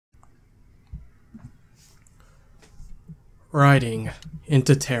Riding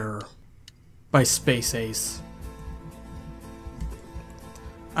into Terror by Space Ace.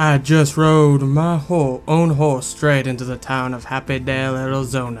 I just rode my own horse straight into the town of Happydale,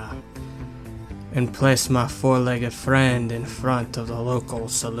 Arizona, and placed my four-legged friend in front of the local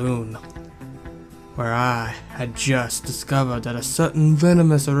saloon, where I had just discovered that a certain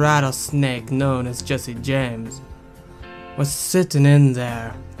venomous rattlesnake known as Jesse James was sitting in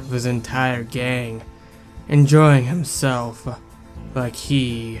there with his entire gang, enjoying himself like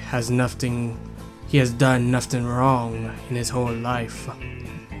he has done nothing wrong in his whole life.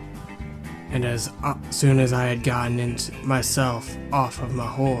 And as soon as I had gotten myself off of my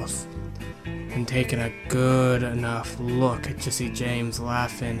horse and taken a good enough look at Jesse James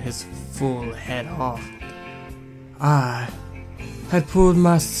laughing his full head off, I had pulled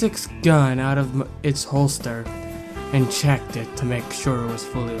my 6th gun out of its holster and checked it to make sure it was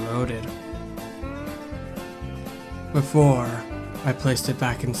fully loaded before I placed it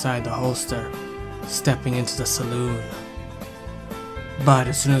back inside the holster, stepping into the saloon. But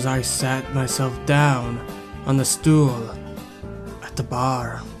as soon as I sat myself down on the stool at the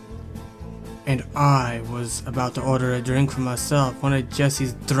bar, and I was about to order a drink for myself, one of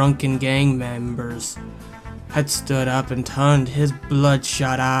Jesse's drunken gang members had stood up and turned his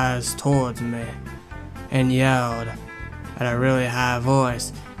bloodshot eyes towards me and yelled at a really high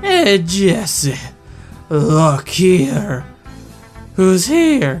voice, "Hey Jesse, look here. Who's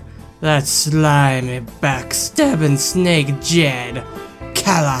here? That slimy, backstabbing snake Jed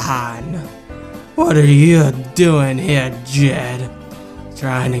Callahan. What are you doing here, Jed?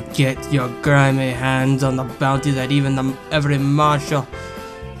 Trying to get your grimy hands on the bounty that every marshal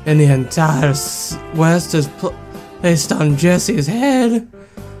in the entire West has placed on Jesse's head?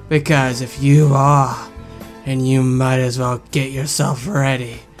 Because if you are, then you might as well get yourself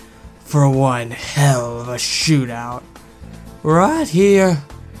ready for one hell of a shootout. Right here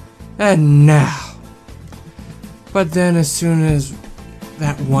and now." But then as soon as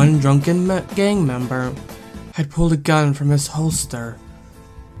that one drunken gang member had pulled a gun from his holster,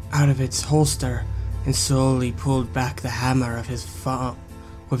 out of its holster, and slowly pulled back the hammer of his thumb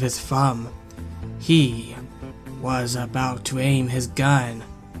with his thumb, he was about to aim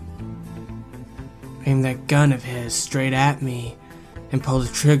that gun of his straight at me and pull the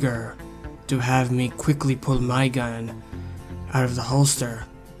trigger to have me quickly pull my gun out of the holster,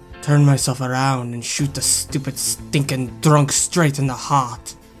 turn myself around and shoot the stupid stinking drunk straight in the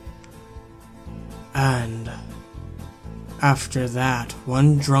heart. And after that,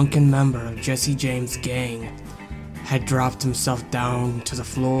 one drunken member of Jesse James' gang had dropped himself down to the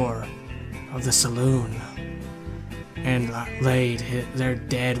floor of the saloon and laid their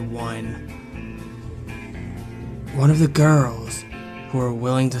dead one. One of the girls who were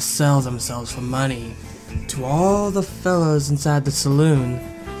willing to sell themselves for money to all the fellows inside the saloon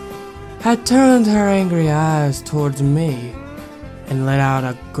had turned her angry eyes towards me and let out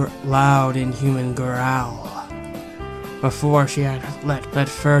a loud, inhuman growl before she had let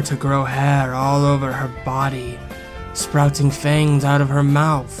fur to grow hair all over her body, sprouting fangs out of her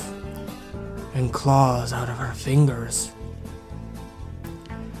mouth and claws out of her fingers.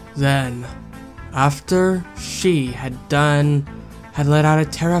 Then, after she had let out a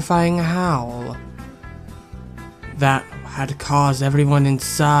terrifying howl that had caused everyone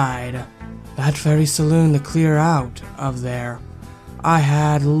inside that very saloon to clear out of there, I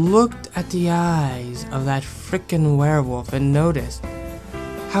had looked at the eyes of that frickin' werewolf and noticed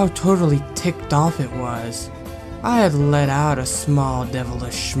how totally ticked off it was. I had let out a small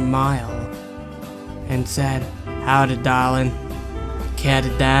devilish smile and said, "Howdy, darling. Care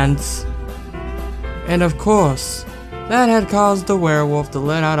to dance?" And of course, that had caused the werewolf to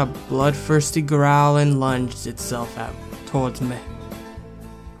let out a bloodthirsty growl and lunged itself towards me.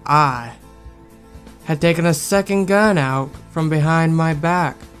 I had taken a second gun out from behind my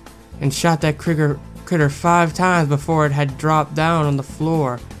back and shot that critter 5 times before it had dropped down on the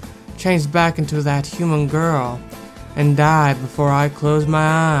floor, changed back into that human girl, and died before I closed my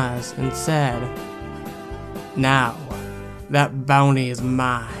eyes and said, "Now, that bounty is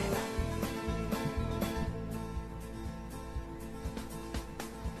mine."